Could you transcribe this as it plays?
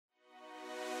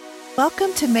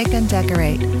Welcome to Make and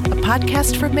Decorate, a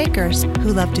podcast for makers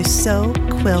who love to sew,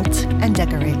 quilt, and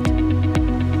decorate.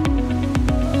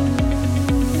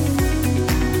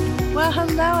 Well,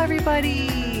 hello,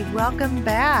 everybody. Welcome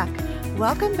back.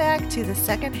 Welcome back to the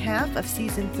second half of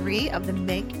Season 3 of the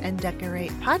Make and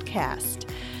Decorate podcast.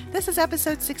 This is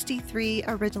episode 63,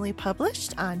 originally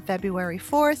published on February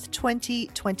 4th,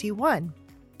 2021.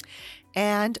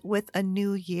 And with a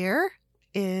new year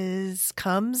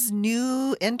comes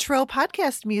new intro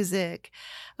podcast music.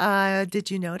 Did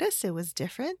you notice it was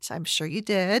different? I'm sure you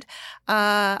did.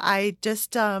 I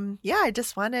just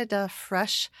wanted a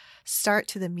fresh start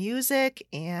to the music,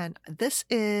 and this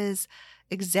is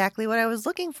exactly what I was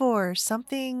looking for.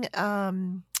 Something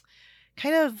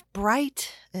kind of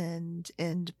bright and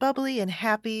bubbly and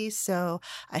happy. So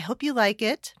I hope you like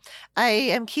it. I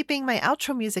am keeping my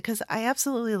outro music because I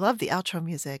absolutely love the outro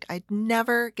music. I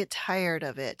never get tired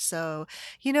of it. So,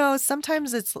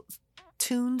 sometimes it's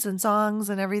tunes and songs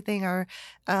and everything are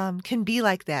can be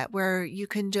like that, where you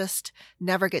can just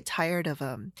never get tired of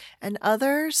them. And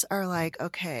others are like,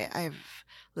 okay, I've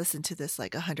listened to this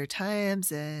like 100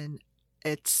 times and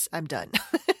I'm done.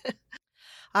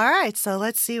 All right, so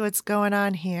let's see what's going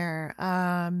on here.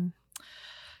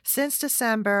 Since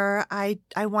December, I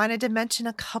wanted to mention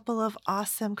a couple of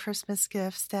awesome Christmas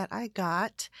gifts that I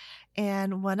got,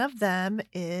 and one of them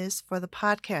is for the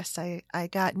podcast. I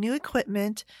got new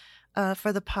equipment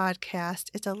for the podcast.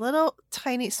 It's a little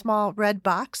tiny, small red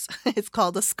box. It's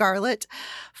called a Scarlett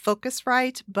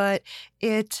Focusrite, but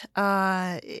it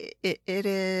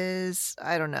is,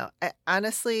 I don't know.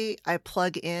 Honestly, I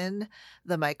plug in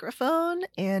the microphone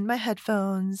and my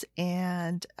headphones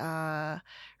and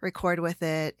record with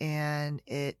it, and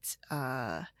it's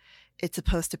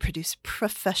supposed to produce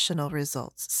professional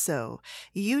results. So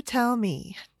you tell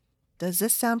me, does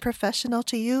this sound professional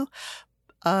to you?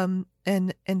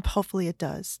 And hopefully it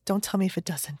does. Don't tell me if it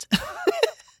doesn't.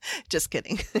 Just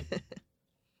kidding.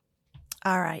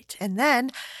 All right. And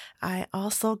then I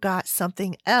also got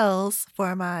something else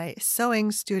for my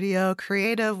sewing studio,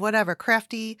 creative, whatever,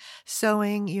 crafty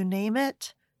sewing, you name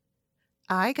it.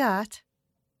 I got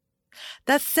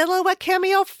the Silhouette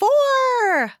Cameo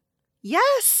 4.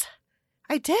 Yes,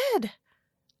 I did.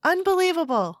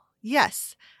 Unbelievable.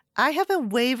 Yes, I have been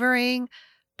wavering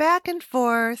back and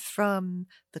forth from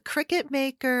the Cricut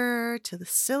Maker to the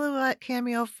Silhouette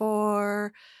Cameo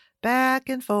 4, back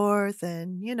and forth.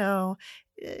 And,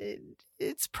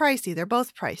 it's pricey. They're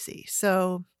both pricey.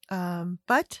 So,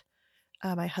 but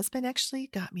my husband actually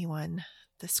got me one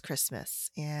this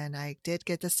Christmas, and I did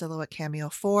get the Silhouette Cameo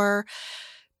 4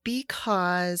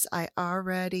 because I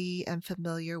already am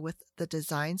familiar with the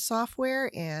design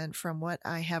software. And from what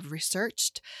I have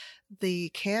researched, the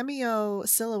Cameo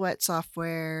Silhouette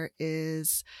software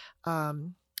is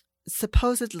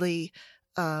supposedly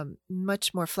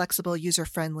much more flexible,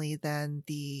 user-friendly than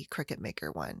the Cricut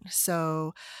Maker one.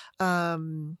 So, I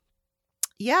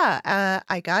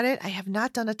got it. I have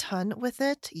not done a ton with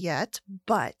it yet,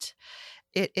 but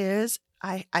it is,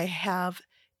 I have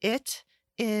it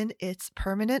in its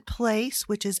permanent place,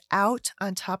 which is out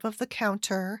on top of the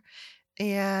counter.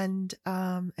 And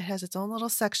it has its own little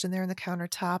section there in the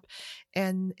countertop.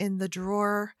 And in the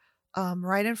drawer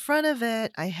right in front of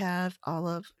it, I have all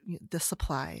of the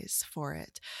supplies for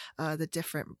it, the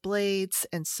different blades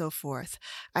and so forth.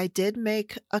 I did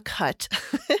make a cut.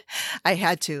 I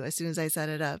had to, as soon as I set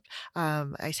it up.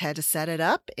 I had to set it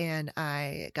up, and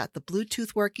I got the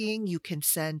Bluetooth working. You can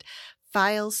send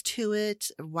files to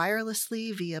it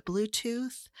wirelessly via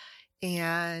Bluetooth.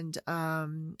 And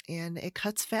it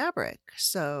cuts fabric.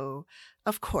 So,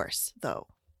 of course, though,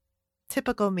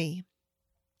 typical me,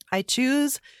 I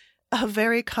choose a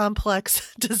very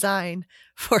complex design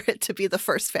for it to be the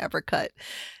first fabric cut.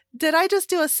 Did I just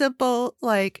do a simple,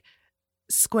 like,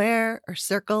 square or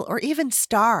circle or even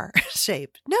star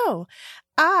shape? No.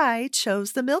 I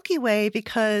chose the Milky Way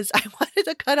because I wanted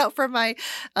to cut out for my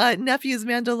nephew's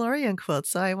Mandalorian quilt.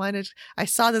 So I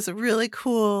saw this really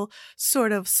cool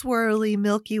sort of swirly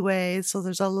Milky Way. So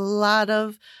there's a lot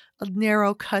of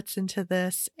narrow cuts into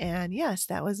this. And yes,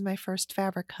 that was my first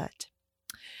fabric cut.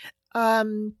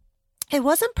 It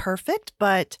wasn't perfect,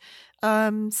 but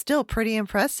still pretty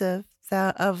impressive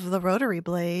of the rotary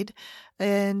blade.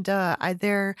 And I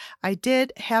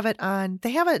did have it on.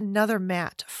 They have another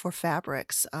mat for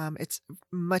fabrics. It's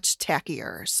much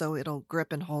tackier, so it'll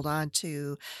grip and hold on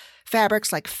to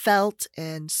fabrics like felt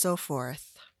and so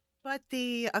forth. But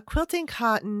the quilting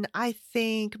cotton, I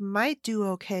think, might do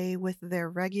okay with their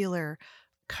regular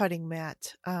cutting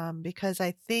mat, because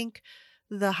I think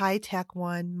the high-tech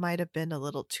one might have been a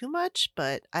little too much,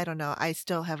 but I don't know. I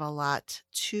still have a lot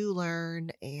to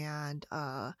learn and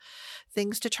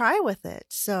things to try with it.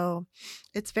 So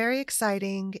it's very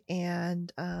exciting.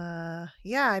 And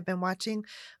yeah, I've been watching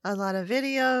a lot of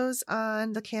videos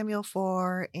on the Cameo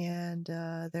 4, and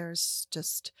there's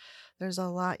a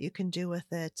lot you can do with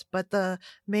it. But the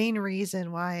main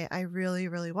reason why I really,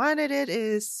 really wanted it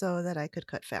is so that I could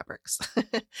cut fabrics.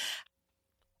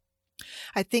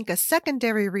 I think a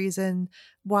secondary reason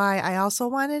why I also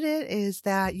wanted it is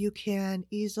that you can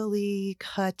easily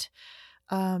cut,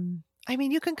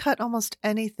 you can cut almost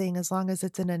anything as long as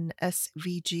it's in an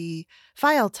SVG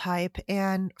file type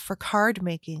and for card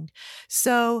making.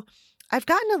 So I've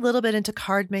gotten a little bit into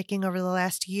card making over the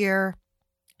last year,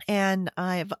 and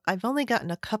I've only gotten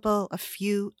a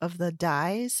few of the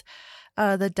dies.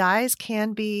 The dies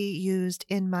can be used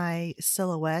in my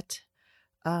silhouette,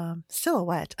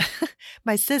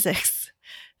 my Sizzix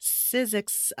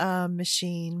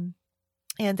machine,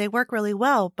 and they work really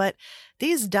well, but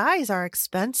these dies are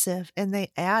expensive and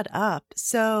they add up.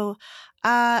 So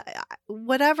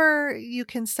whatever you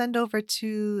can send over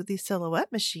to the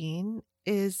silhouette machine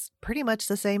is pretty much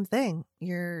the same thing.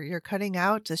 You're cutting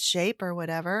out a shape or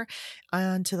whatever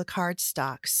onto the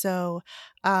cardstock. So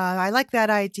I like that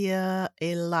idea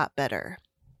a lot better.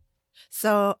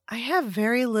 So I have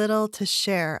very little to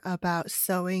share about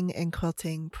sewing and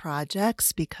quilting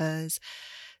projects because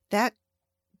that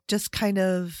just kind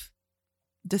of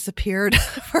disappeared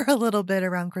for a little bit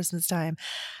around Christmas time.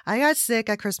 I got sick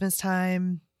at Christmas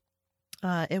time.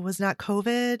 It was not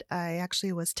COVID. I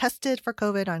actually was tested for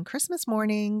COVID on Christmas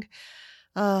morning.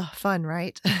 Fun,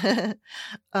 right?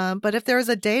 But if there was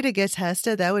a day to get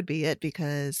tested, that would be it,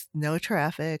 because no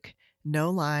traffic, no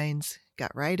lines,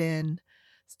 got right in,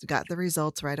 got the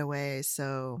results right away.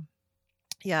 So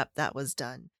yeah, that was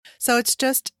done. So it's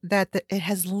just that it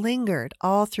has lingered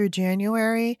all through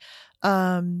January.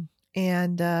 So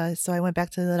I went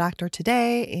back to the doctor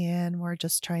today, and we're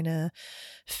just trying to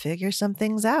figure some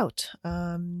things out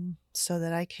so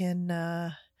that I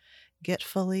can get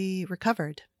fully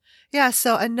recovered. Yeah,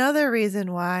 so another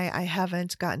reason why I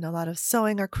haven't gotten a lot of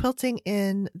sewing or quilting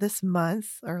in this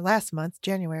month or last month,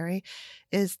 January,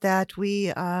 is that we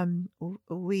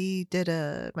did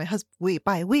my husband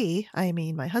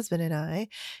and I,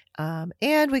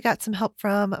 and we got some help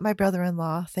from my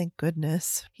brother-in-law, thank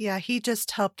goodness. Yeah, he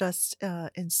just helped us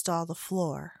install the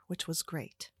floor, which was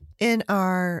great, in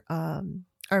our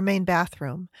main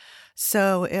bathroom.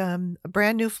 So a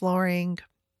brand new flooring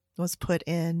was put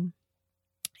in.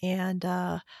 And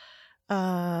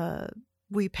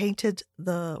we painted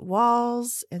the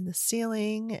walls and the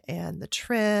ceiling and the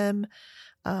trim,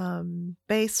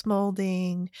 base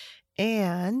molding,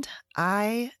 and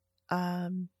I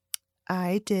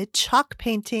did chalk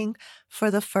painting for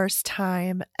the first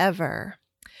time ever.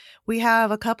 We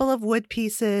have a couple of wood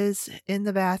pieces in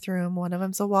the bathroom. One of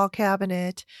them's a wall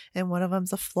cabinet and one of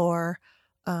them's a floor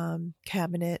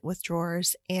cabinet with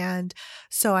drawers. And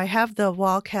so I have the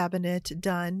wall cabinet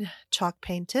done, chalk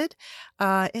painted.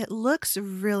 It looks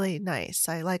really nice.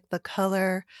 I like the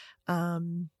color.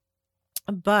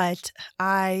 But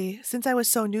since I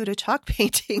was so new to chalk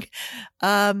painting,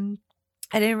 I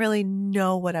didn't really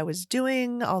know what I was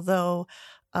doing, although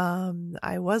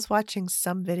I was watching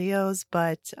some videos,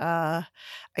 but I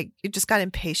just got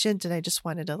impatient and I just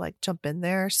wanted to jump in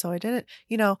there. So I didn't,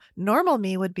 normal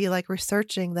me would be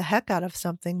researching the heck out of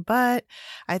something, but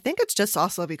I think it's just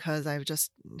also because I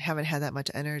just haven't had that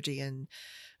much energy and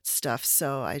stuff.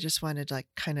 So I just wanted to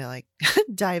kind of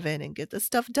dive in and get this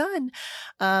stuff done,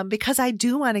 because I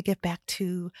do want to get back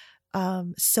to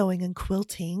sewing and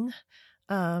quilting.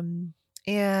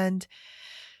 And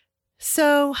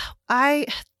so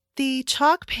the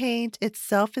chalk paint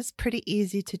itself is pretty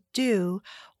easy to do.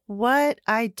 What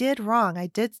I did wrong, I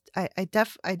did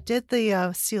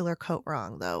the sealer coat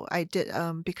wrong though. I did,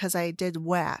 because I did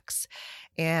wax.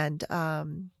 And,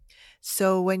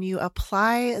 so when you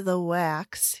apply the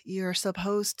wax, you're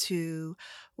supposed to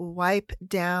wipe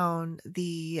down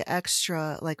the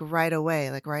extra right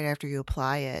away, right after you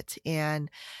apply it.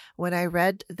 And when I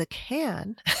read the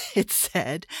can, it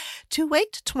said to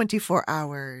wait 24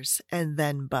 hours and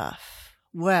then buff.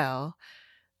 Well,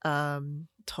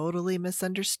 totally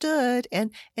misunderstood.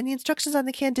 And the instructions on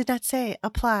the can did not say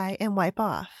apply and wipe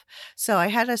off. So I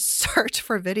had to search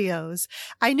for videos.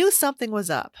 I knew something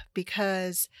was up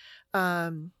because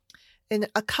in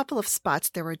a couple of spots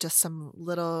there were just some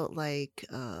little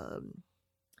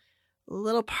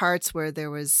little parts where there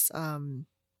was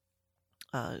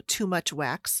too much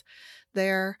wax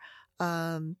there,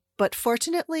 But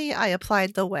fortunately, I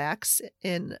applied the wax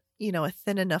in, a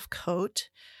thin enough coat.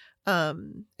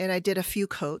 And I did a few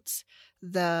coats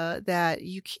that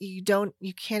you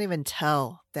can't even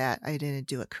tell that I didn't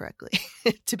do it correctly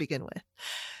to begin with.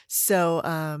 So,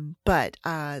 oh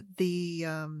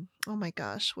my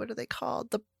gosh, what are they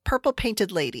called? The Purple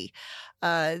Painted Lady.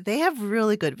 They have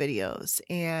really good videos.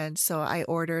 And so I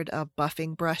ordered a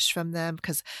buffing brush from them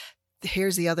because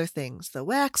here's the other things, the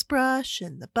wax brush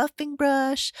and the buffing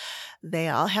brush, they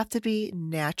all have to be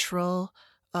natural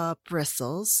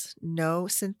bristles, no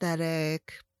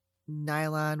synthetic,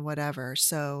 nylon, whatever.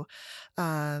 So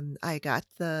I got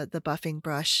the buffing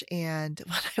brush, and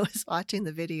when I was watching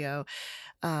the video,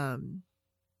 I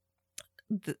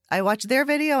watched their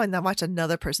video and then watched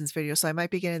another person's video, so I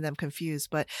might be getting them confused.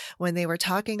 But when they were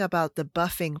talking about the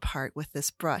buffing part with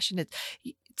this brush, and it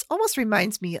almost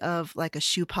reminds me of like a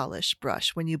shoe polish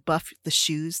brush when you buff the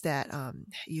shoes that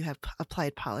you have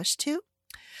applied polish to.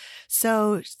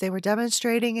 So they were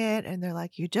demonstrating it, and they're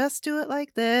like, you just do it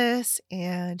like this.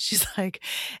 And she's like,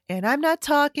 and I'm not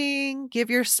talking, give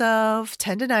yourself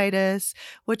tendinitis,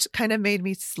 which kind of made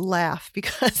me laugh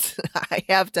because I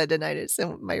have tendinitis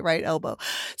in my right elbow.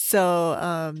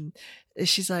 So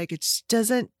she's like,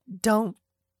 don't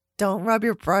rub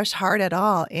your brush hard at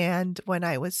all. And when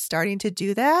I was starting to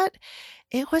do that,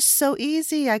 it was so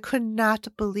easy. I could not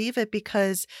believe it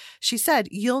because she said,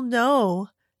 you'll know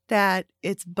that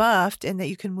it's buffed and that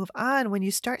you can move on when you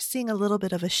start seeing a little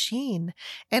bit of a sheen.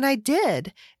 And I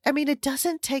did. I mean,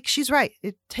 she's right.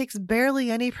 It takes barely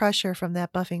any pressure from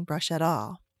that buffing brush at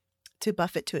all to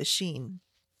buff it to a sheen.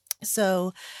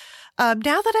 So now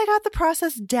that I got the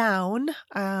process down,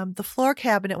 the floor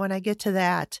cabinet, when I get to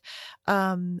that,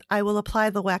 I will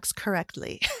apply the wax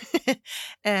correctly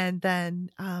and then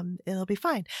it'll be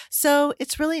fine. So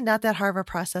it's really not that hard of a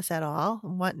process at all.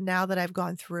 Now that I've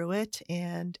gone through it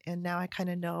and now I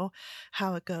kind of know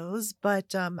how it goes,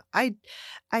 but I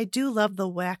do love the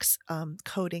wax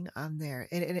coating on there.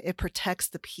 It protects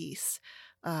the piece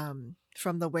from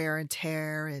the wear and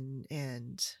tear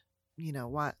and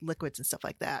what liquids and stuff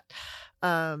like that.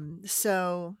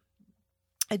 So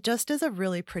it just is a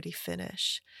really pretty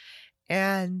finish.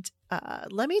 And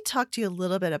let me talk to you a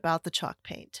little bit about the chalk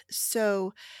paint.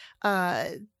 So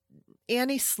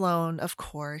Annie Sloan, of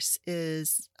course,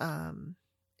 is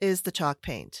the chalk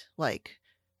paint, like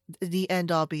the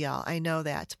end all be all. I know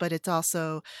that, but it's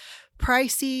also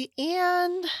pricey,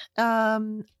 and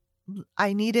I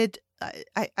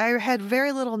had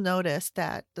very little notice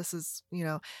that this is,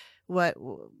 what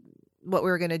we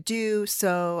were going to do.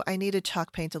 So I needed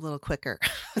chalk paint a little quicker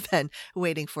than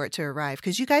waiting for it to arrive.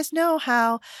 Because you guys know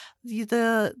how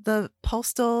the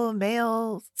postal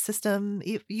mail system,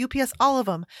 UPS, all of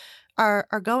them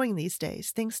are going these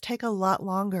days. Things take a lot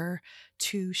longer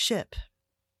to ship.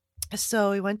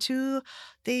 So we went to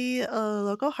the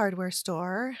local hardware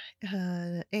store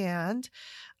and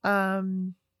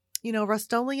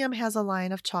Rust-Oleum has a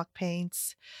line of chalk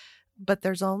paints, but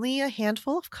there's only a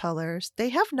handful of colors. They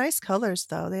have nice colors,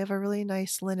 though. They have a really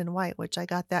nice linen white, which I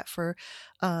got that for,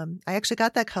 I actually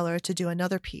got that color to do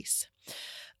another piece.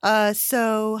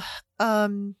 So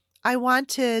I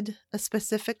wanted a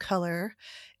specific color,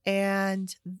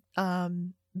 and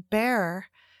Behr,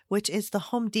 which is the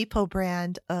Home Depot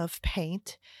brand of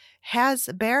paint,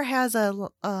 Behr has a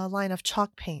line of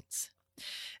chalk paints.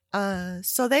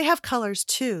 So they have colors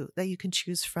too that you can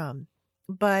choose from.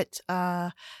 But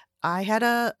I had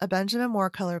a Benjamin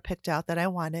Moore color picked out that I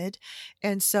wanted.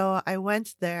 And so I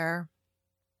went there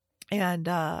and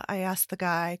I asked the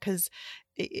guy, because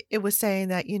it was saying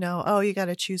that, you got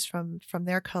to choose from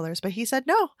their colors. But he said,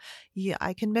 no, yeah,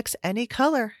 I can mix any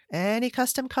color, any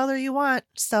custom color you want.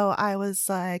 So I was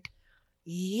like,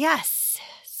 yes.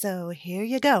 So here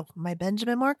you go. My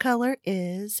Benjamin Moore color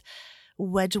is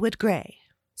Wedgwood Gray.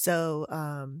 So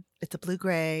it's a blue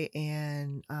gray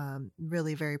and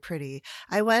really very pretty.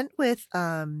 I went with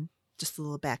just a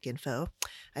little back info.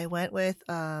 I went with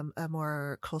a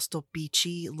more coastal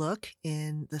beachy look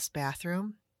in this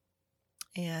bathroom.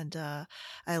 And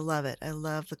I love it. I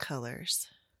love the colors.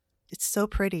 It's so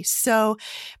pretty. So,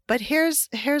 but here's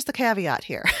the caveat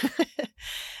here.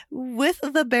 With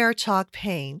the Behr chalk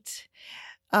paint,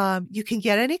 you can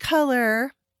get any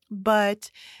color, but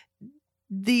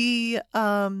the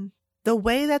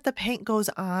way that the paint goes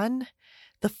on,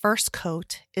 the first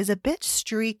coat is a bit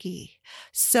streaky.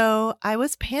 So I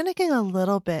was panicking a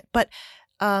little bit, but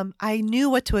I knew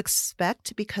what to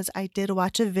expect because I did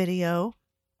watch a video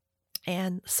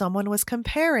and someone was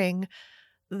comparing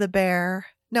the Behr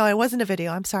No, it wasn't a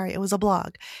video. I'm sorry. It was a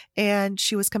blog. And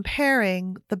she was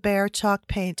comparing the Behr chalk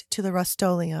paint to the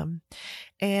Rust-Oleum.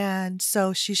 And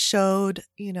so she showed,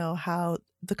 how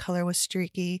the color was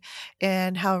streaky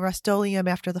and how Rust-Oleum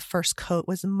after the first coat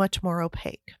was much more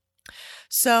opaque.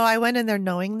 So I went in there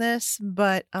knowing this,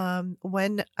 but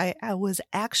when I was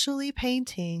actually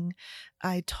painting,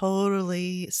 I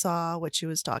totally saw what she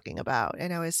was talking about.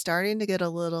 And I was starting to get a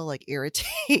little like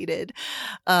irritated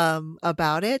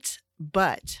about it.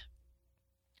 But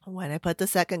when I put the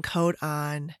second coat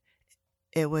on,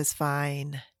 it was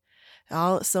fine.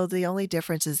 So the only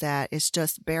difference is that it's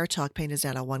just Behr chalk paint is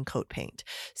not a one coat paint.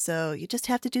 So you just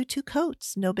have to do 2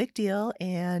 coats, no big deal.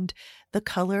 And the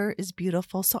color is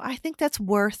beautiful. So I think that's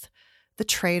worth the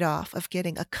trade-off of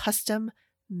getting a custom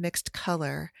mixed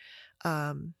color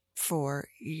for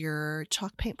your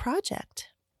chalk paint project.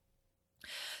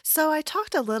 So I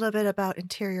talked a little bit about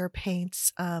interior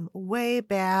paints way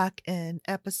back in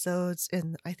episodes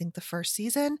in, I think, the first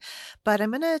season, but I'm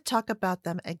going to talk about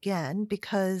them again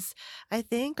because I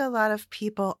think a lot of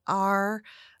people are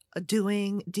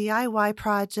doing DIY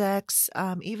projects.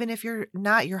 Even if you're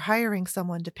not, you're hiring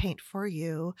someone to paint for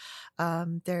you.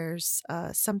 There's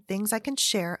some things I can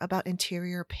share about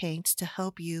interior paints to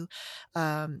help you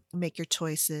make your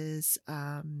choices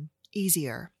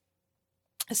easier.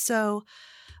 So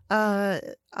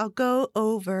I'll go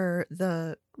over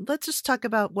let's just talk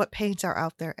about what paints are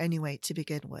out there anyway to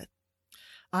begin with.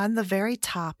 On the very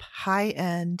top, high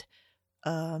end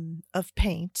of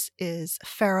paints is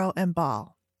Faro and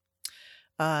Ball.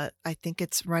 I think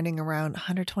it's running around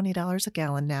 $120 a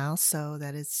gallon now, so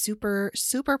that is super,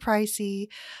 super pricey.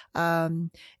 And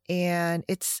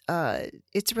it's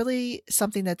really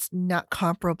something that's not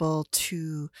comparable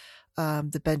to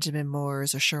the Benjamin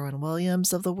Moores or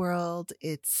Sherwin-Williams of the world.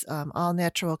 It's all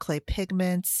natural clay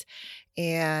pigments,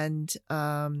 and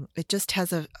it just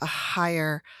has a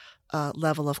higher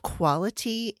level of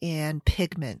quality and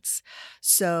pigments.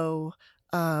 So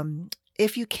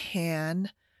if you can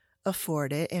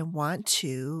afford it and want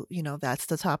to, that's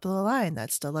the top of the line.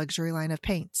 That's the luxury line of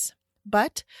paints.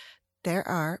 But there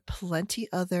are plenty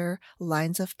other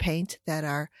lines of paint that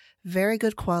are very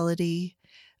good quality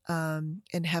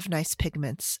and have nice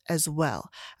pigments as well.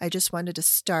 I just wanted to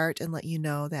start and let you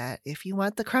know that if you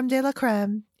want the creme de la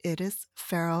creme, it is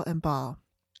Faro and Ball.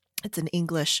 It's an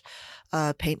English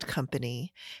paint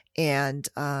company, and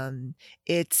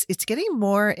it's getting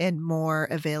more and more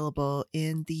available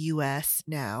in the U.S.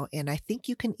 now, and I think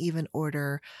you can even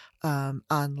order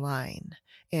online,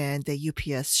 and the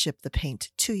UPS ship the paint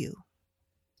to you.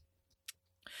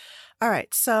 All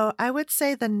right, so I would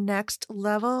say the next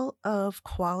level of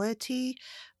quality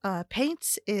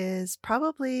paints is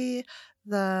probably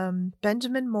the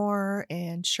Benjamin Moore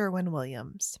and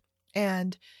Sherwin-Williams.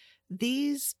 And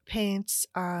these paints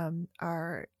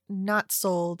are not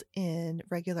sold in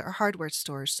regular hardware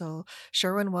stores. So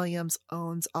Sherwin-Williams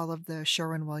owns all of the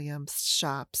Sherwin-Williams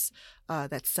shops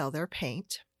that sell their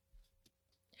paint.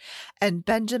 And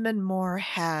Benjamin Moore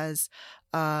has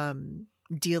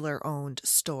dealer-owned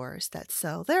stores that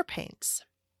sell their paints.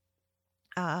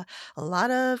 A lot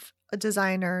of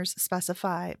designers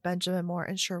specify Benjamin Moore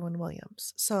and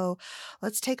Sherwin-Williams. So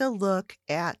let's take a look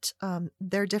at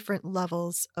their different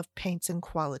levels of paints and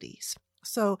qualities.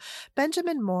 So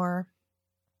Benjamin Moore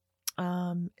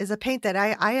is a paint that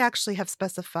I actually have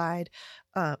specified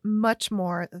much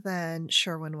more than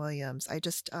Sherwin-Williams. I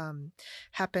just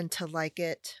happen to like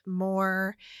it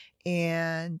more,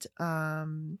 and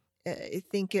I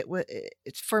think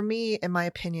it's, for me, in my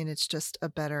opinion, it's just a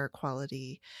better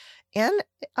quality and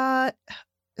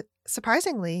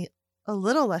surprisingly a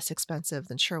little less expensive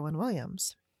than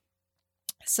Sherwin-Williams.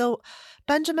 So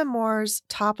Benjamin Moore's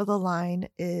top of the line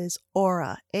is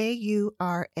Aura,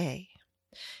 A-U-R-A.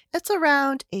 It's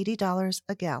around $80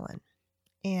 a gallon,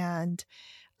 and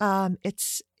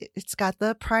it's got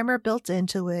the primer built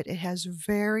into it. It has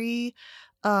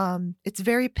it's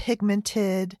very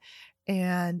pigmented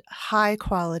and high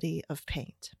quality of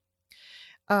paint.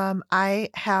 I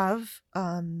have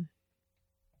a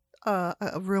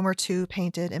room or two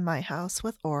painted in my house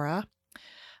with Aura,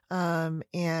 and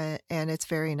it's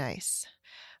very nice.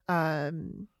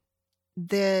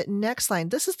 The next line,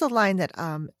 this is the line that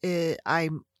I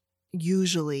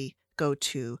usually go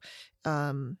to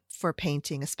for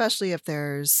painting, especially if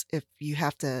you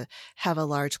have to have a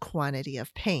large quantity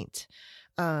of paint.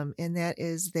 And that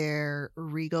is their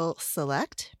Regal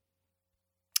Select.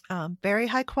 Very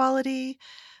high quality,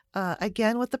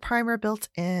 again with the primer built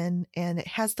in, and it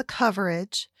has the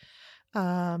coverage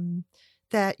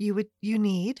that you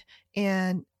need,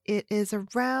 and it is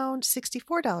around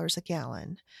 $64 a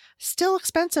gallon. Still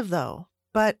expensive though,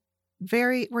 but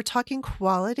we're talking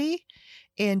quality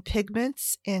in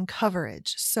pigments and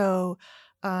coverage. So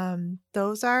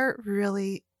those are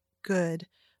really good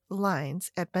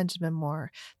lines at Benjamin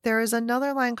Moore. There is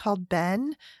another line called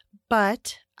Ben,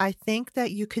 but I think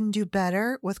that you can do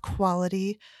better with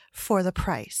quality for the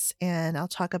price. And I'll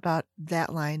talk about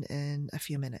that line in a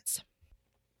few minutes.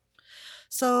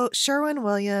 So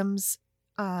Sherwin-Williams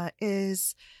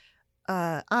is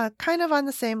kind of on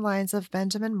the same lines of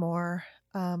Benjamin Moore,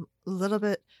 a little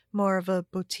bit more of a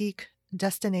boutique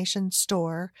destination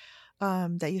store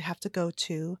that you have to go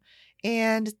to.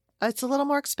 And it's a little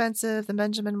more expensive than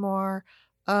Benjamin Moore.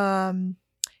 And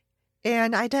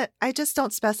I just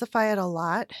don't specify it a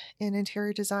lot in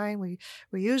interior design. We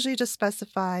usually just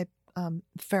specify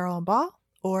Farrow & Ball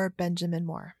or Benjamin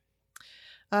Moore.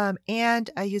 And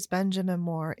I use Benjamin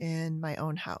Moore in my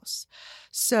own house.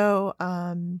 So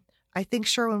I think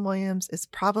Sherwin-Williams is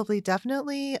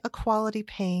definitely a quality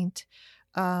paint.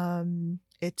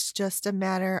 It's just a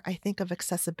matter, I think, of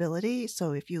accessibility.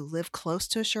 So if you live close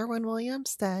to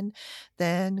Sherwin-Williams, then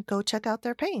go check out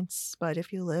their paints. But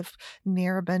if you live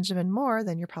near a Benjamin Moore,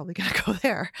 then you're probably going to go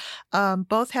there.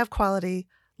 Both have quality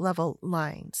level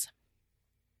lines.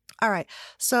 All right,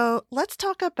 so let's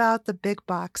talk about the big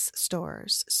box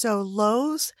stores. So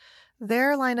Lowe's,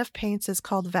 their line of paints is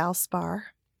called Valspar.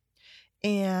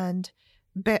 And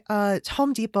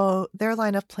Home Depot, their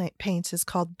line of paints is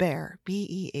called Behr,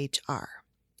 B-E-H-R.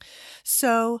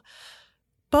 So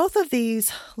both of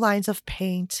these lines of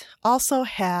paint also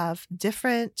have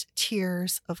different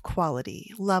tiers of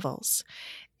quality levels.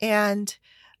 And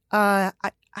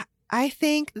I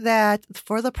think that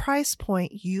for the price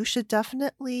point, you should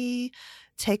definitely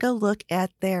take a look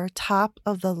at their top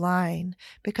of the line,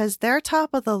 because their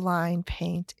top of the line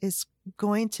paint is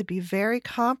going to be very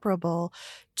comparable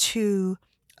to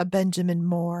a Benjamin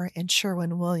Moore and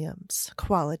Sherwin-Williams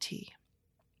quality.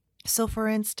 So for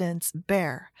instance,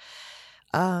 Behr,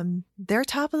 their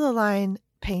top of the line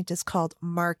paint is called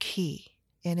Marquee,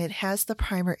 and it has the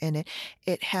primer in it.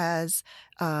 It has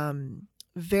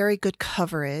very good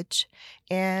coverage,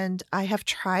 and I have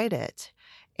tried it,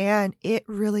 and it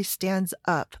really stands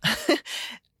up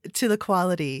to the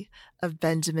quality of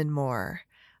Benjamin Moore,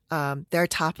 their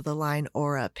top of the line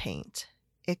Aura paint.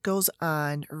 It goes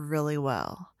on really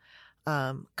well,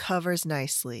 covers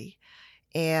nicely,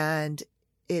 and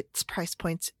its price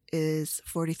point is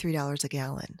 $43 a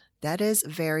gallon. That is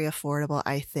very affordable,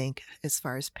 I think, as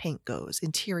far as paint goes,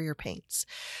 interior paints.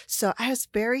 So I was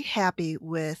very happy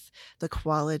with the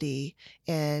quality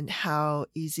and how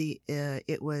easy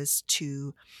it was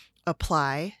to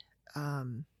apply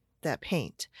that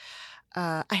paint.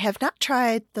 I have not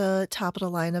tried the top of the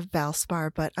line of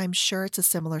Valspar, but I'm sure it's a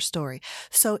similar story.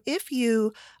 So if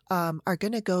you are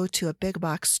going to go to a big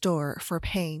box store for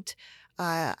paint,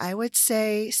 I would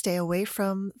say stay away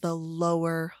from the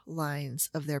lower lines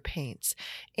of their paints.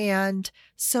 And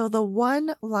so the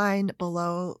one line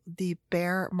below the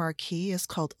Behr Marquee is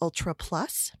called Ultra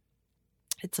Plus.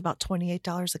 It's about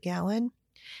 $28 a gallon.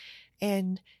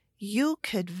 And you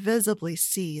could visibly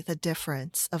see the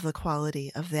difference of the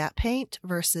quality of that paint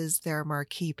versus their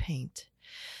Marquee paint.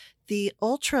 The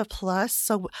Ultra Plus,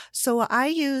 so I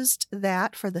used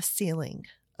that for the ceiling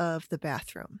of the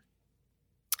bathroom.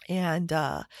 And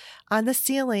on the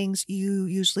ceilings, you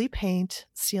usually paint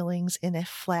ceilings in a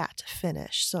flat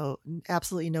finish. So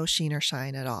absolutely no sheen or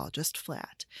shine at all, just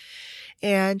flat.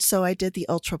 And so I did the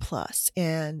Ultra Plus,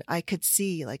 and I could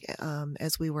see, like,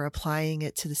 as we were applying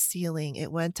it to the ceiling,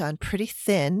 it went on pretty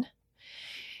thin.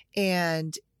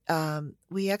 And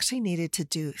we actually needed to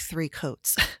do 3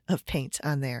 coats of paint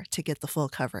on there to get the full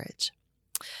coverage.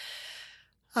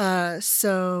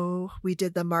 So we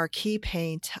did the Marquee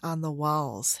paint on the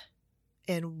walls,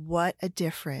 and what a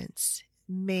difference,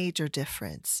 major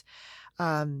difference.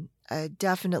 I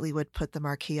definitely would put the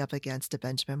Marquee up against a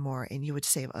Benjamin Moore, and you would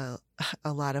save a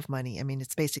lot of money. I mean,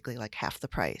 it's basically like half the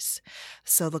price.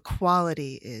 So the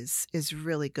quality is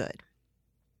really good.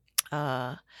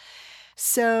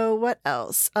 So what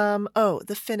else?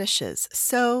 The finishes.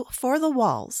 So for the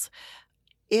walls,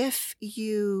 if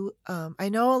you, I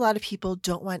know a lot of people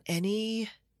don't want any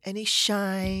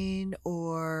shine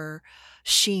or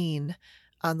sheen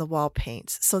on the wall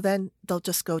paints. So then they'll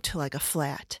just go to like a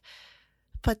flat.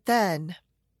 But then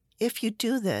if you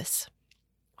do this,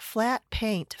 flat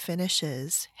paint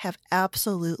finishes have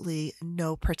absolutely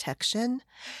no protection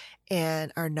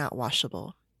and are not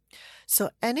washable. So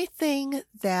anything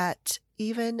that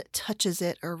even touches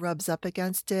it or rubs up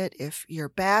against it, if your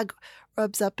bag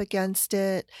rubs up against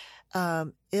it,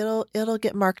 it'll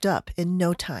get marked up in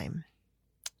no time.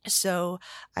 So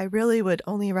I really would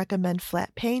only recommend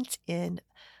flat paint in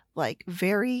like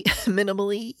very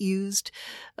minimally used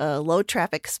low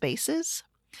traffic spaces.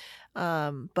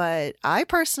 But I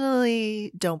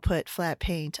personally don't put flat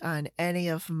paint on any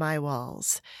of my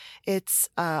walls. It's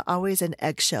always an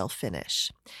eggshell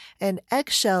finish. And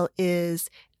eggshell is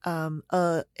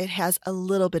it has a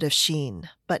little bit of sheen,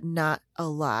 but not a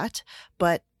lot.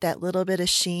 But that little bit of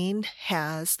sheen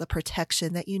has the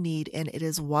protection that you need, and it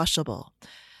is washable.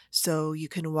 So you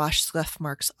can wash scuff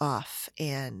marks off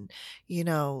and,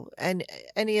 and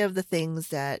any of the things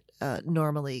that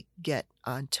normally get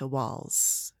onto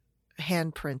walls,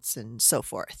 handprints and so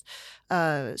forth.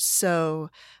 Just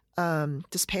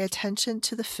pay attention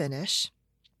to the finish.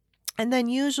 And then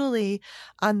usually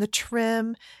on the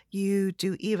trim, you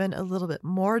do even a little bit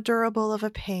more durable of a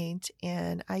paint.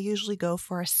 And I usually go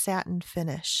for a satin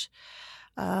finish.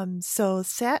 So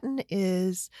satin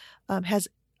has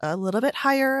a little bit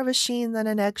higher of a sheen than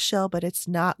an eggshell, but it's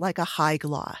not like a high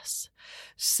gloss.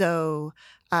 So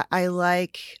I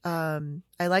like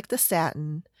the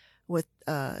satin with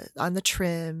on the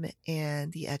trim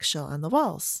and the eggshell on the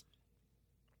walls.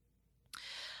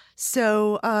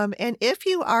 So and if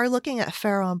you are looking at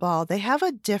Farrow & Ball, they have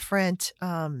a different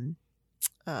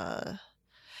they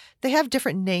have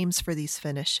different names for these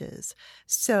finishes.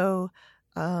 So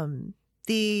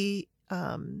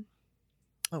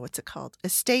what's it called?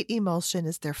 Estate Emulsion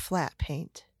is their flat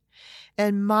paint.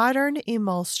 And Modern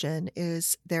Emulsion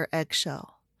is their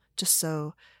eggshell, just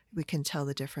so we can tell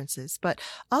the differences. But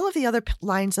all of the other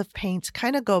lines of paint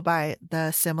kind of go by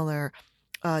the similar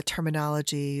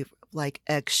terminology, like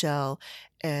eggshell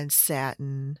and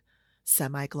satin,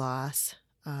 semi-gloss,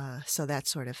 so that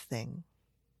sort of thing.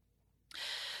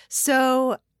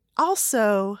 So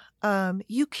also,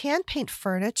 you can paint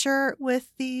furniture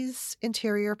with these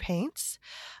interior paints.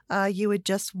 You would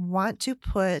just want to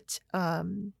put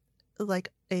like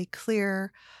a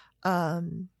clear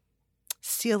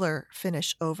sealer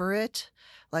finish over it,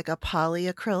 like a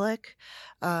polyacrylic,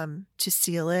 to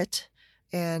seal it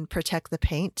and protect the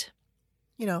paint,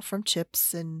 from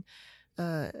chips and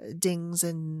dings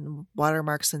and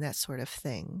watermarks and that sort of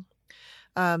thing.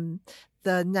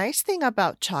 The nice thing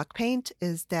about chalk paint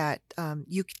is that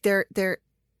there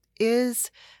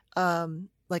is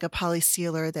like a poly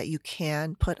sealer that you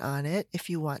can put on it if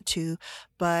you want to,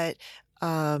 but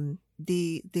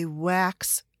the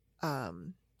wax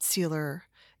sealer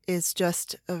is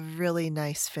just a really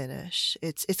nice finish.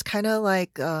 It's kind of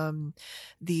like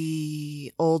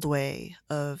the old way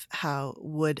of how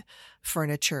wood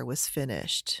furniture was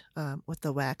finished with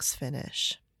the wax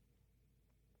finish.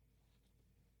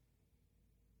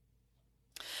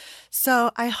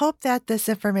 So I hope that this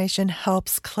information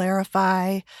helps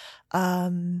clarify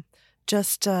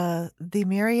just the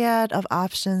myriad of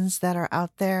options that are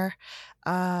out there.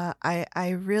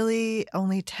 I really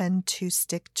only tend to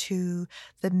stick to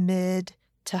the mid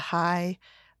to high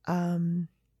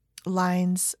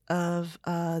lines of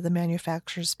the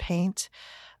manufacturer's paint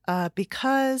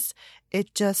because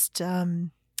it just,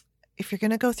 if you're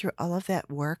going to go through all of that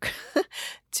work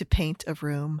to paint a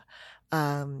room,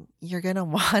 you're going to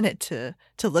want it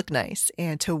to look nice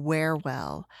and to wear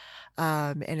well.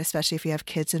 And especially if you have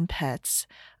kids and pets,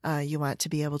 you want to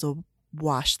be able to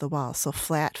wash the walls. So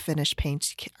flat finish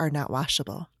paints are not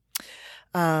washable.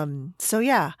 So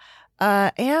yeah.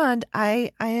 And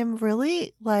I am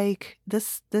really like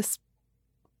this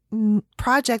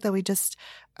project that we just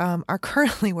are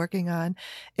currently working on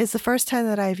is the first time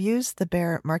that I've used the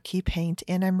Behr Marquee paint,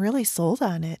 and I'm really sold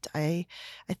on it. I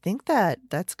think that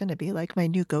that's going to be like my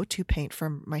new go-to paint for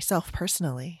myself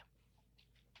personally.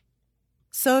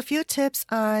 So a few tips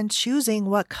on choosing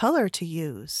what color to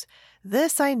use.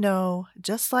 This I know,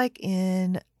 just like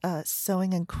in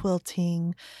sewing and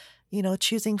quilting,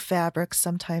 choosing fabrics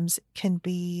sometimes can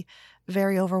be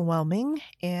very overwhelming,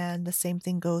 and the same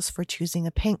thing goes for choosing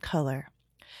a paint color.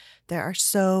 There are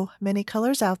so many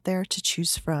colors out there to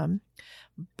choose from,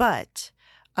 but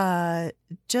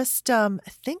just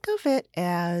think of it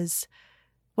as,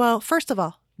 well, first of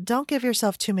all, don't give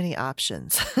yourself too many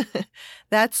options.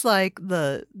 That's like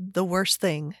the worst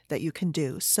thing that you can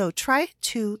do. So try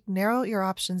to narrow your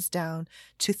options down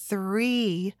to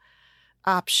 3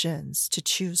 options to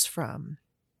choose from.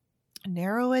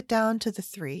 Narrow it down to the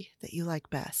 3 that you like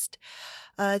best.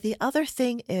 The other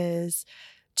thing is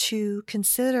to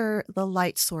consider the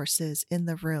light sources in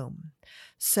the room.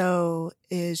 So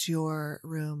is your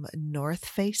room north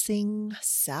facing,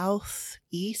 south,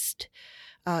 east?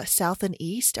 South and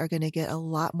east are going to get a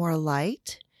lot more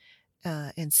light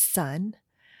and sun,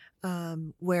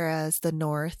 whereas the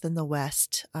north and the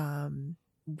west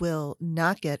will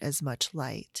not get as much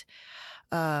light.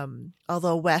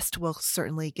 Although west will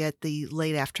certainly get the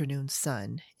late afternoon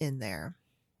sun in there.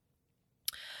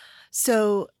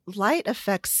 So light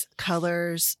affects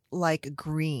colors like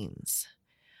greens,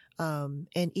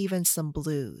 and even some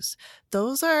blues.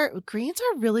 Greens are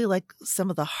really like some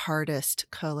of the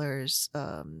hardest colors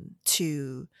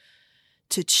to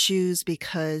choose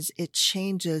because it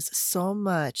changes so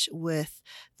much with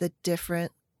the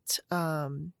different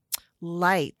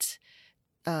light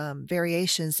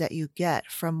variations that you get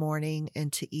from morning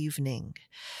into evening.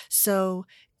 So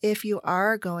if you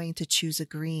are going to choose a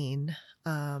green,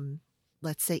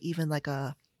 let's say even like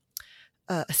a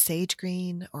sage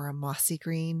green or a mossy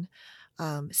green.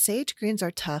 Sage greens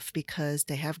are tough because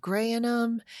they have gray in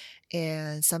them,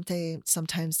 and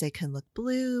sometimes they can look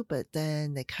blue, but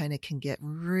then they kind of can get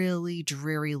really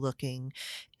dreary looking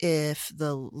if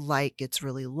the light gets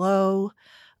really low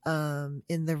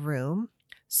in the room.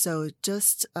 So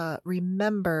just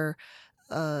remember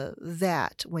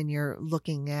that when you're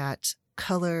looking at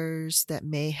colors that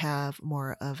may have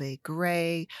more of a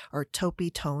gray or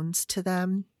taupey tones to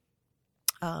them.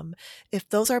 If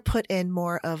those are put in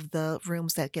more of the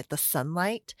rooms that get the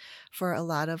sunlight for a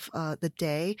lot of the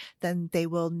day, then they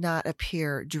will not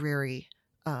appear dreary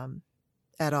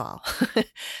at all.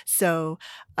 So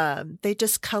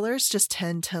colors just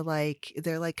tend to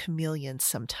they're like chameleons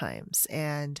sometimes.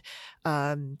 And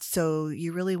so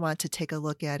you really want to take a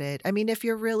look at it. I mean, if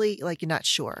you're really you're not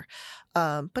sure,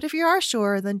 but if you are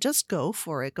sure, then just go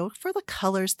for it. Go for the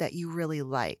colors that you really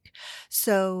like.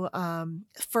 So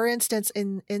for instance,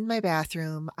 in my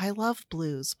bathroom, I love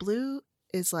blues. Blue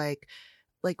is like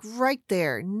right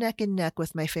there, neck and neck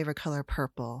with my favorite color,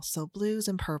 purple. So blues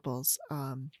and purples,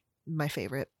 my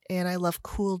favorite. And I love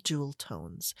cool jewel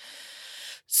tones.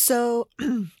 So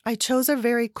I chose a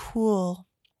very cool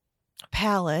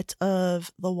palette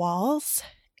of the walls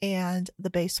and the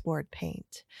baseboard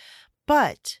paint.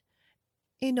 But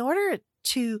in order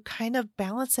to kind of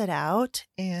balance it out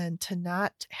and to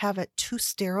not have it too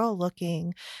sterile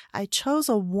looking, I chose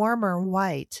a warmer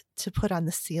white to put on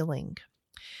the ceiling.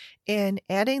 And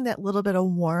adding that little bit of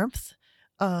warmth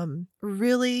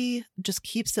really just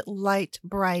keeps it light,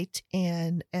 bright,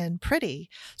 and pretty.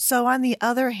 So on the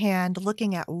other hand,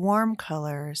 looking at warm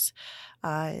colors,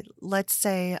 let's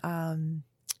say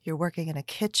you're working in a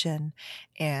kitchen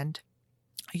and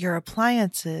your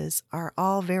appliances are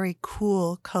all very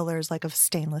cool colors, like of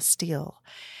stainless steel.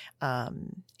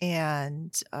 You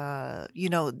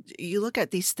look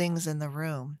at these things in the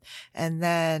room and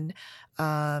then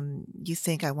you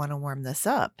think, I want to warm this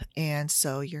up. And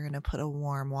so you're going to put a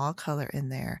warm wall color in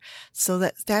there. So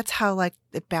that's how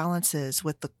it balances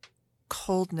with the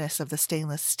coldness of the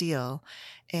stainless steel.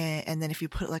 And then if you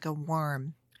put a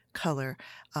warm color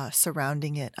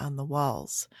surrounding it on the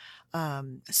walls.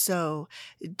 So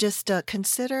just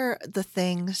consider the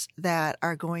things that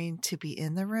are going to be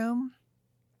in the room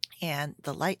and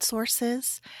the light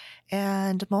sources,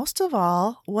 and most of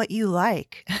all, what you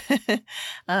like.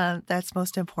 That's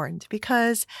most important,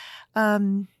 because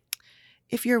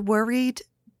if you're worried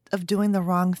of doing the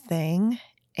wrong thing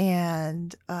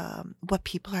and what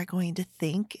people are going to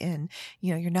think, and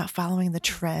you're not following the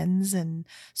trends and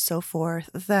so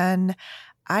forth, then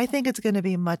I think it's going to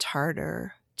be much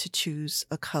harder to choose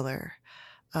a color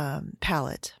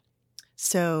palette.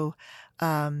 So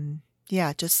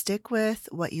just stick with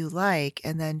what you like,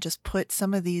 and then just put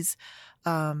some of these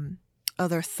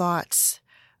other thoughts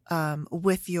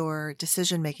with your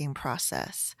decision-making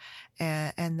process.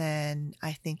 And then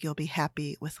I think you'll be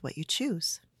happy with what you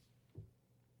choose.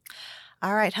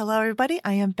 All right. Hello, everybody.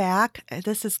 I am back.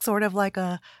 This is sort of like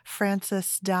a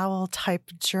Frances Dowell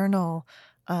type journal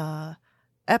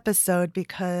episode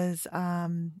because I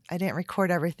didn't record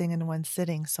everything in one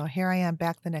sitting. So here I am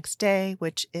back the next day,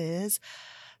 which is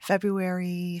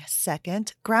February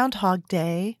 2nd, Groundhog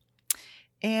Day.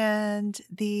 And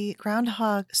the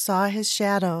groundhog saw his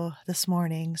shadow this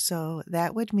morning. So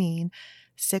that would mean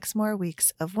 6 more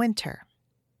weeks of winter.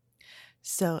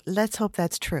 So let's hope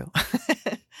that's true.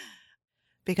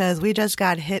 Because we just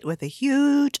got hit with a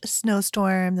huge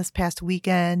snowstorm this past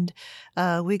weekend.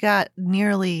 We got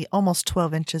nearly almost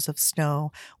 12 inches of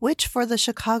snow, which for the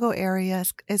Chicago area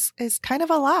is kind of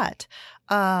a lot.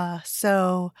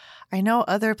 So I know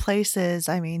other places,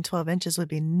 12 inches would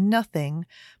be nothing,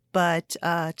 but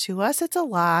to us it's a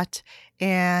lot.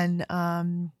 And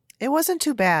it wasn't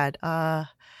too bad. I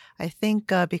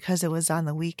think because it was on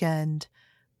the weekend,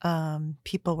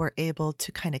 people were able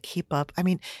to kind of keep up.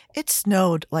 It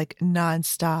snowed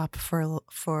nonstop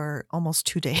for almost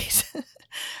 2 days.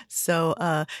 So,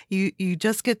 you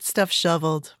just get stuff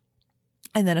shoveled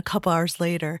And then a couple hours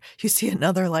later, you see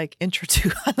another like inch or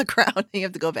two on the ground and you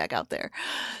have to go back out there.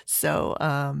 So,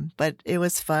 but it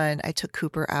was fun. I took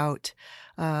Cooper out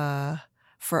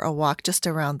for a walk just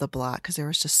around the block because there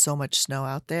was just so much snow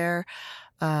out there.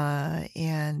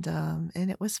 And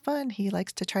it was fun. He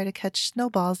likes to try to catch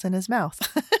snowballs in his mouth.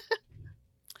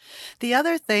 The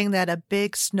other thing that a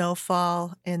big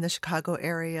snowfall in the Chicago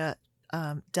area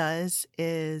does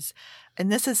is,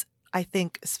 and this is, I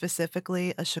think,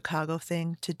 specifically a Chicago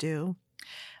thing to do,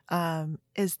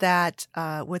 is that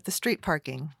with the street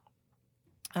parking,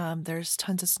 there's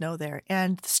tons of snow there.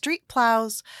 And the street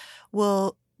plows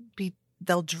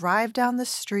they'll drive down the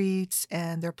streets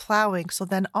and they're plowing. So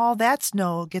then all that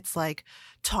snow gets like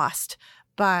tossed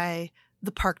by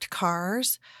the parked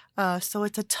cars. So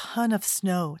it's a ton of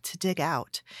snow to dig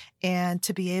out and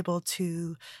to be able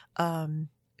to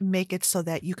make it so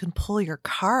that you can pull your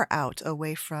car out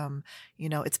away from,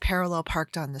 it's parallel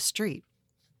parked on the street.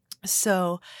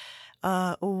 So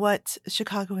what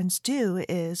Chicagoans do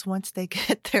is once they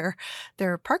get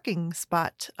their parking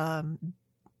spot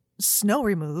snow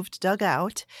removed, dug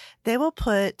out, they will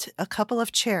put a couple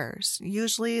of chairs.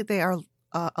 Usually they are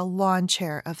a lawn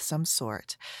chair of some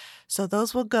sort. So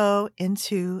those will go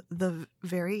into the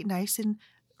very nice and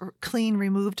clean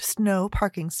removed snow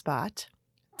parking spot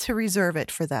to reserve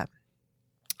it for them.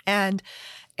 And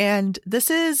this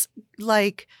is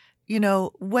like,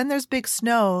 when there's big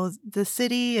snow, the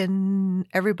city and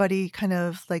everybody kind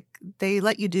of like, they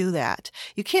let you do that.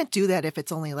 You can't do that if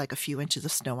it's only like a few inches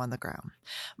of snow on the ground.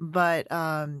 But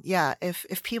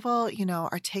if people,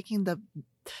 are taking the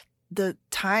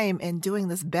time and doing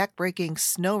this backbreaking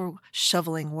snow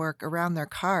shoveling work around their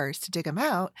cars to dig them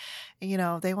out,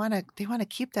 they want to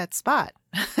keep that spot.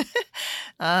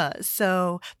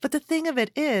 But the thing of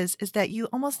it is that you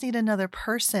almost need another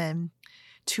person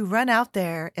to run out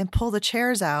there and pull the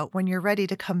chairs out when you're ready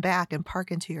to come back and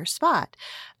park into your spot.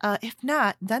 If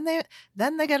not, then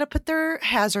they got to put their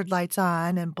hazard lights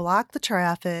on and block the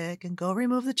traffic and go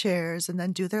remove the chairs and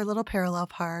then do their little parallel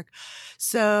park.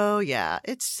 So yeah,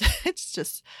 it's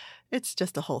just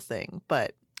a whole thing,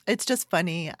 but it's just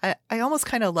funny. I almost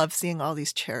kind of love seeing all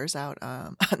these chairs out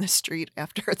on the street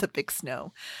after the big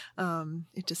snow.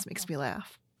 It just makes me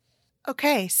laugh.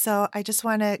 Okay, so I just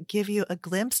want to give you a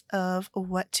glimpse of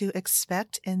what to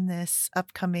expect in this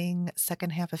upcoming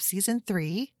second half of season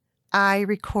 3. I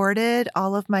recorded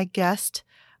all of my guest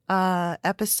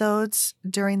episodes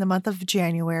during the month of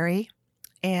January,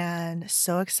 and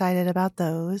so excited about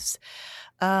those.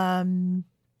 And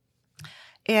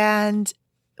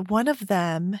one of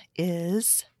them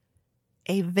is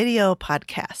a video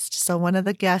podcast. So one of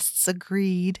the guests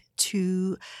agreed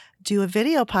to do a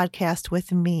video podcast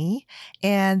with me,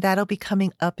 and that'll be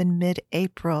coming up in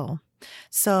mid-April.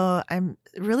 So I'm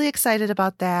really excited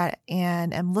about that,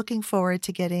 and I'm looking forward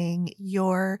to getting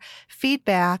your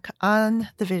feedback on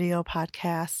the video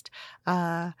podcast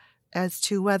as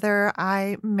to whether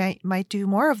I might do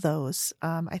more of those.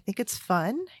 I think it's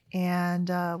fun, and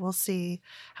we'll see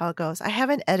how it goes. I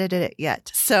haven't edited it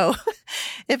yet, so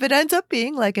if it ends up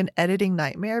being like an editing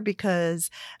nightmare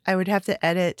because I would have to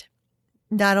edit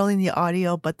not only the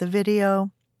audio but the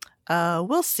video,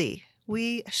 we'll see.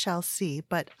 We shall see.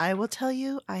 But I will tell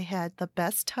you, I had the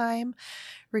best time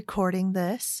recording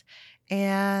this,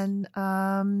 and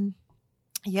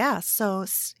so,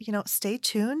 stay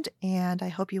tuned, and I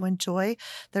hope you enjoy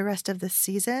the rest of the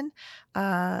season.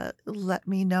 Let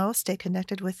me know. Stay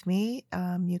connected with me.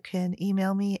 You can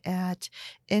email me at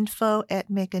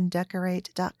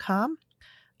info@makeanddecorate.com.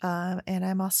 And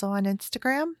I'm also on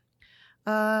Instagram.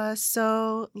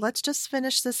 So let's just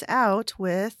finish this out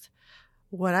with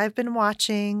what I've been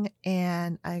watching,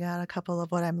 and I got a couple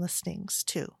of what I'm listening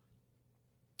to.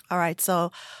 All right.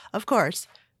 So, of course,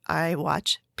 I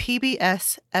watch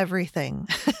PBS everything.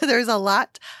 There's a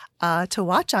lot to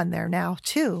watch on there now,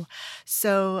 too.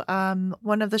 So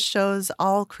one of the shows,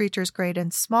 All Creatures Great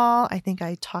and Small, I think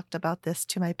I talked about this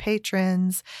to my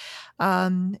patrons.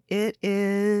 It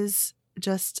is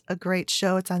just a great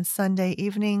show. It's on Sunday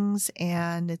evenings,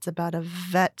 and it's about a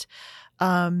vet,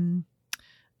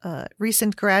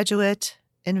 recent graduate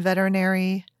in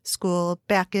veterinary school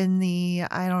back in the,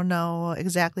 I don't know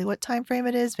exactly what time frame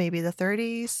it is, maybe the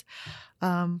 30s,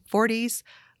 40s,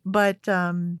 but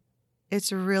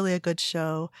it's really a good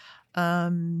show.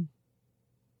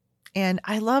 And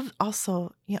I love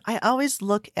also, I always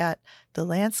look at the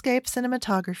landscape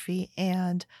cinematography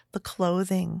and the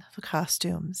clothing, the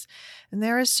costumes. And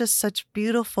there is just such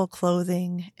beautiful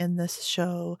clothing in this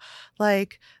show.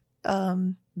 Like,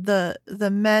 the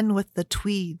men with the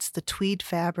tweed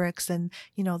fabrics, and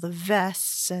the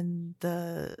vests and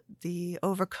the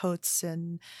overcoats,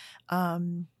 and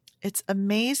it's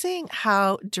amazing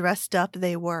how dressed up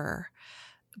they were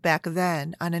back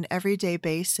then on an everyday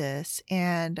basis.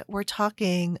 And we're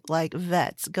talking like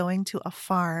vets going to a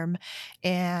farm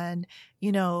and,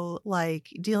 like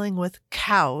dealing with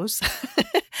cows.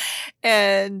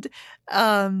 And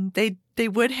they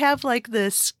would have like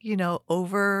this,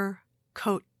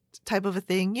 overcoat type of a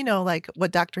thing, like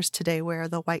what doctors today wear,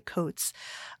 the white coats.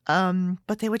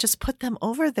 But they would just put them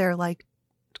over their like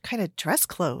kind of dress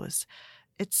clothes.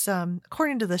 It's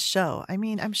according to the show. I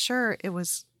mean, I'm sure it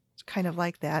was kind of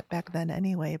like that back then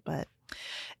anyway, but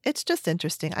it's just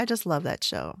interesting. I just love that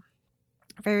show.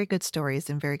 Very good stories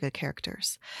and very good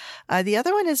characters. The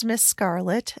other one is Miss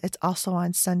Scarlet. It's also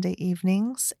on Sunday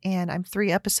evenings, and I'm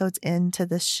 3 episodes into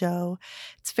this show.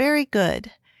 It's very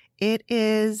good. It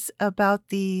is about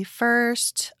the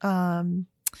first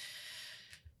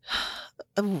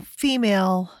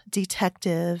female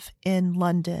detective in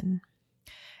London.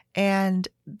 And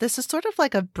this is sort of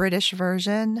like a British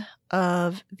version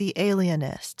of The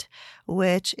Alienist,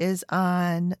 which is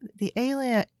on The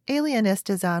Alienist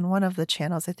is on one of the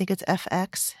channels. I think it's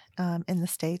FX in the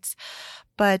States.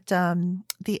 But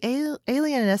The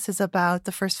Alienist is about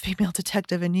the first female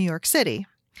detective in New York City.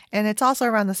 And it's also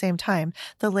around the same time,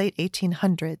 the late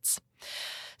 1800s.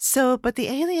 But The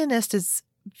Alienist is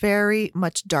very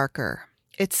much darker.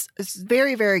 It's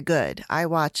very, very good. I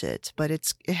watch it, but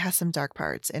it has some dark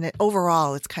parts, and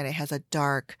overall it's kind of has a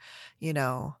dark,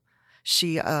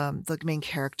 she the main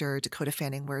character, Dakota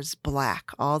Fanning, wears black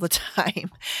all the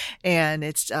time, and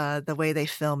it's the way they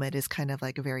film it is kind of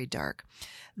like very dark.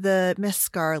 The Miss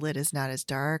Scarlet is not as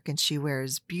dark, and she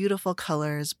wears beautiful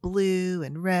colors, blue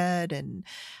and red, and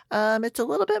it's a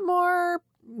little bit more,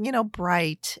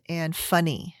 bright and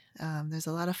funny. There's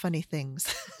a lot of funny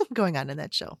things going on in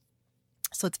that show.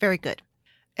 So it's very good.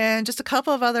 And just a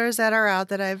couple of others that are out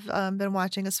that I've been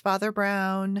watching is Father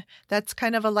Brown. That's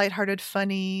kind of a lighthearted,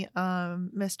 funny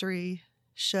mystery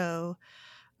show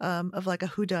of like a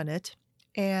whodunit.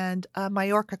 And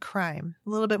Majorca Crime, a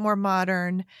little bit more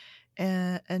modern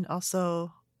and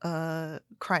also a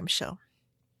crime show.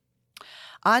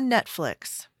 On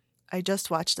Netflix, I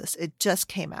just watched this. It just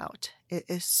came out. It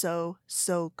is so,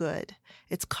 so good.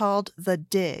 It's called The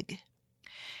Dig.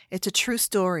 It's a true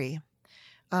story.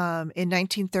 In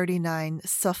 1939,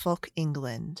 Suffolk,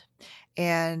 England.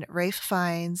 And Ralph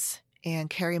Fiennes and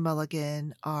Carey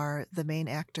Mulligan are the main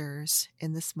actors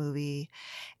in this movie.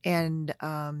 And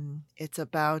it's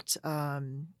about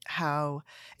how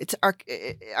it's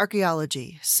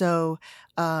archaeology. So,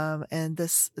 and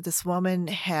this woman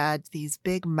had these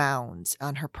big mounds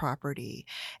on her property,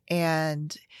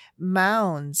 and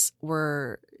mounds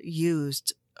were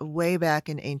used way back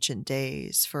in ancient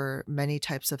days for many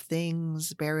types of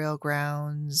things, burial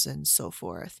grounds and so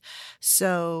forth.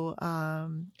 So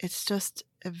it's just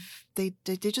they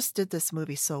just did this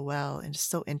movie so well, and it's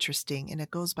so interesting, and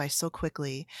it goes by so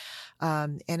quickly,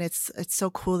 and it's so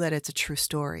cool that it's a true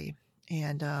story.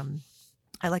 And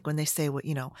I like when they say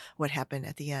what happened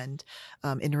at the end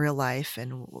in real life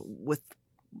and with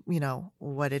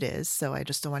what it is. So I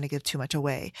just don't want to give too much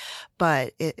away,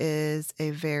 but it is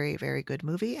a very, very good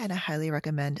movie, and I highly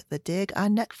recommend The Dig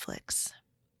on Netflix.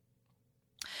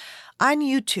 On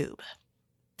YouTube,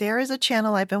 there is a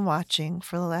channel I've been watching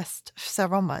for the last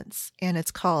several months, and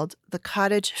it's called The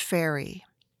Cottage Fairy.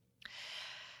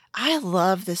 I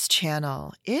love this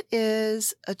channel. It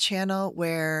is a channel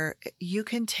where you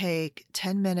can take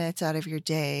 10 minutes out of your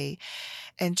day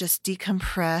and just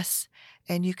decompress,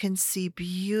 and you can see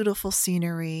beautiful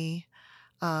scenery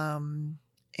and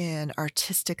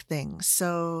artistic things.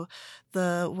 So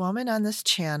the woman on this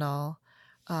channel,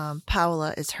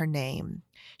 Paula is her name.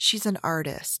 She's an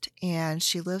artist, and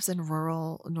she lives in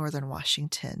rural northern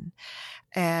Washington.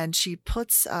 And she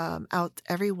puts out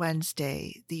every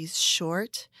Wednesday these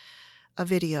short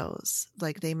videos.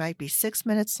 Like they might be 6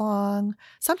 minutes long.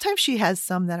 Sometimes she has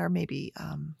some that are maybe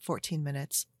 14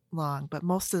 minutes long, but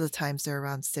most of the times they're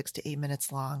around 6 to 8 minutes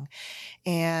long.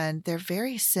 And they're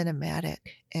very cinematic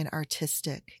and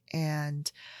artistic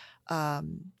and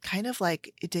kind of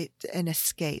like an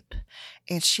escape.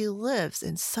 And she lives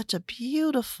in such a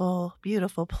beautiful,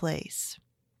 beautiful place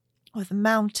with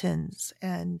mountains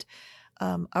and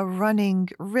a running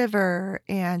river.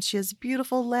 And she has a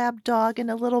beautiful lab dog and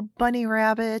a little bunny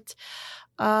rabbit.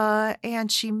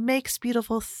 And she makes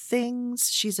beautiful things.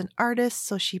 She's an artist,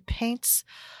 so she paints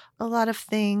a lot of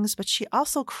things, but she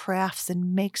also crafts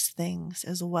and makes things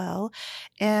as well.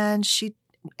 And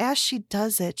as she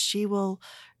does it, she will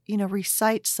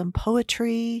recite some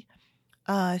poetry.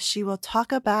 She will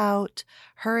talk about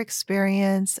her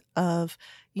experience of,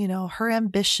 her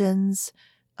ambitions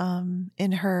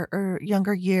in her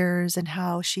younger years and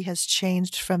how she has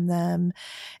changed from them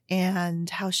and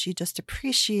how she just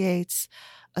appreciates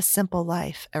a simple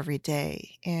life every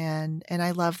day. And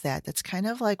I love that. That's kind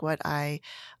of like what I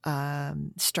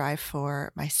strive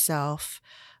for myself.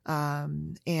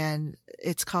 And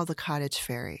it's called The Cottage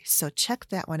Fairy. So check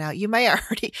that one out. You might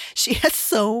already, she has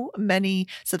so many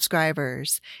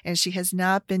subscribers and she has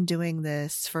not been doing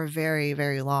this for very,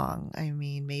 very long. I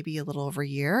mean, maybe a little over a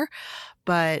year,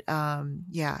 but,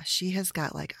 yeah, she has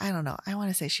got like, I don't know, I want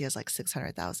to say she has like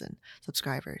 600,000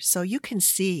 subscribers. So you can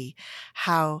see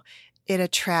how it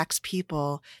attracts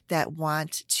people that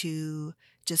want to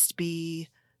just be,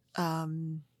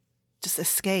 just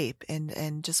escape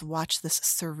and just watch this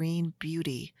serene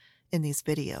beauty in these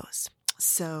videos.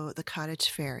 So The Cottage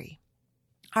Fairy.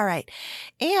 All right.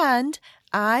 And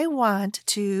I want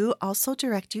to also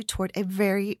direct you toward a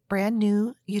very brand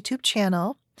new YouTube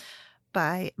channel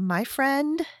by my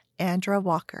friend, Andra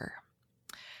Walker.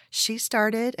 She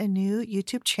started a new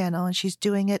YouTube channel and she's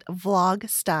doing it vlog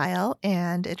style.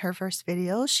 And in her first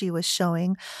video, she was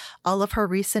showing all of her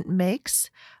recent makes.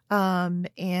 Andra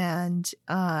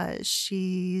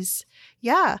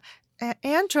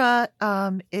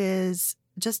is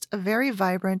just a very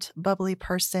vibrant, bubbly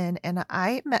person. And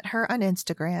I met her on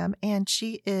Instagram and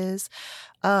she is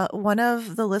one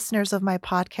of the listeners of my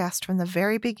podcast from the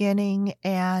very beginning.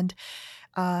 And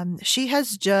she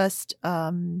has just,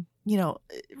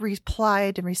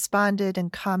 replied and responded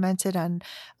and commented on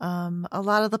a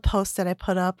lot of the posts that I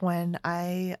put up when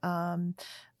I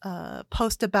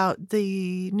post about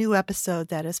the new episode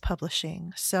that is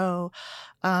publishing. So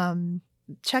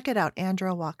check it out,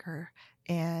 Andra Walker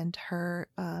and her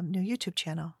new YouTube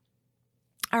channel.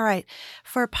 All right.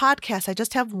 For podcasts, I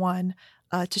just have one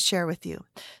to share with you.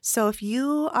 So if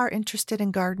you are interested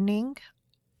in gardening,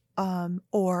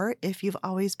 or if you've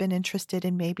always been interested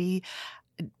in maybe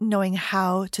knowing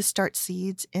how to start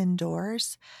seeds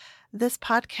indoors, this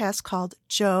podcast called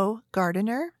Joe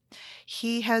Gardener,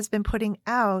 he has been putting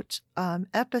out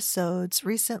episodes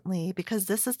recently because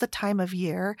this is the time of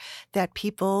year that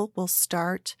people will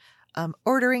start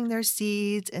ordering their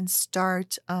seeds and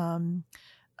start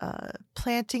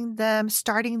planting them,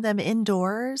 starting them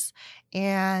indoors.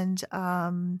 And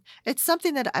it's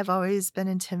something that I've always been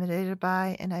intimidated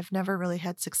by, and I've never really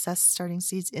had success starting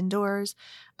seeds indoors.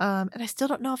 And I still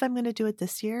don't know if I'm going to do it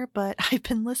this year, but I've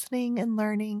been listening and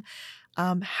learning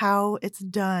how it's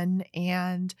done.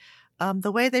 And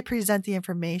the way they present the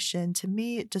information, to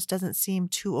me, it just doesn't seem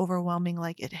too overwhelming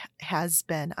like it has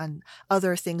been on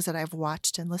other things that I've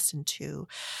watched and listened to.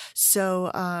 So,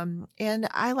 and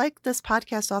I like this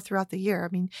podcast all throughout the year. I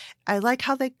mean, I like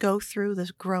how they go through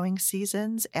the growing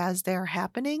seasons as they're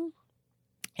happening,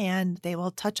 and they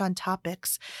will touch on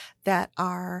topics that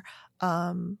are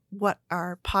what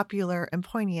are popular and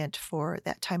poignant for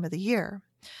that time of the year.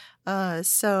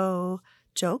 So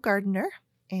Joe Gardener,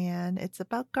 and it's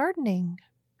about gardening.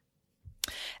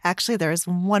 Actually, there is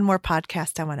one more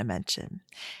podcast I want to mention.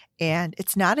 And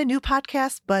it's not a new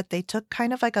podcast, but they took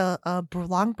kind of like a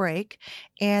long break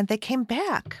and they came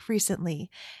back recently.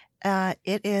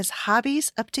 It is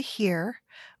Hobbies Up to Here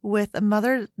with a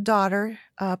mother-daughter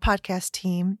podcast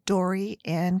team, Dory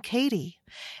and Katie.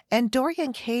 And Dory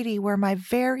and Katie were my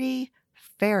very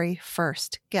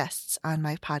first guests on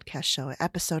my podcast show,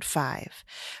 episode 5.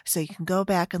 So you can go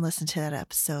back and listen to that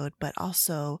episode, but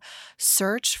also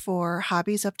search for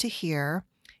Hobbies Up to Here.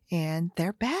 And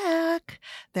they're back.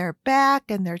 They're back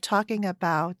and they're talking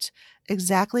about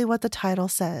exactly what the title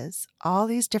says, all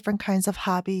these different kinds of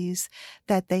hobbies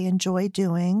that they enjoy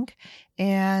doing.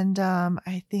 And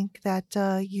I think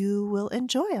that you will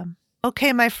enjoy them.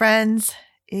 Okay, my friends.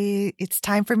 It's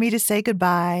time for me to say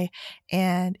goodbye.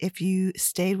 And if you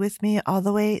stayed with me all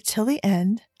the way till the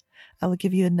end, I will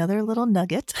give you another little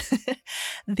nugget.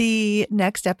 The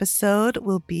next episode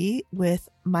will be with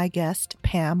my guest,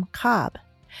 Pam Cobb.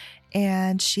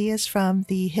 And she is from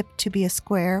the Hip to Be a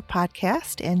Square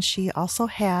podcast. And she also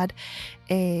had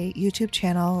a YouTube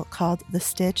channel called The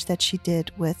Stitch that she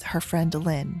did with her friend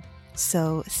Lynn.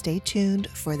 So stay tuned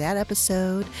for that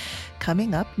episode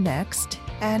coming up next.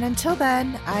 And until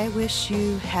then, I wish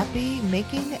you happy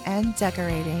making and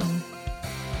decorating.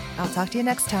 I'll talk to you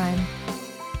next time.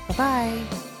 Bye-bye.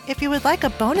 If you would like a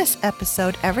bonus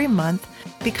episode every month,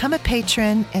 become a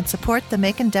patron and support the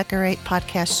Make and Decorate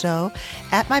podcast show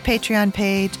at my Patreon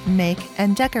page, Make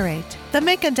and Decorate. The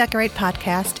Make and Decorate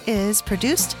podcast is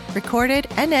produced, recorded,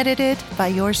 and edited by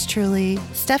yours truly,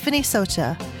 Stephanie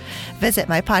Socha. Visit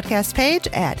my podcast page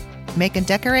at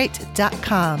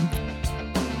makeanddecorate.com.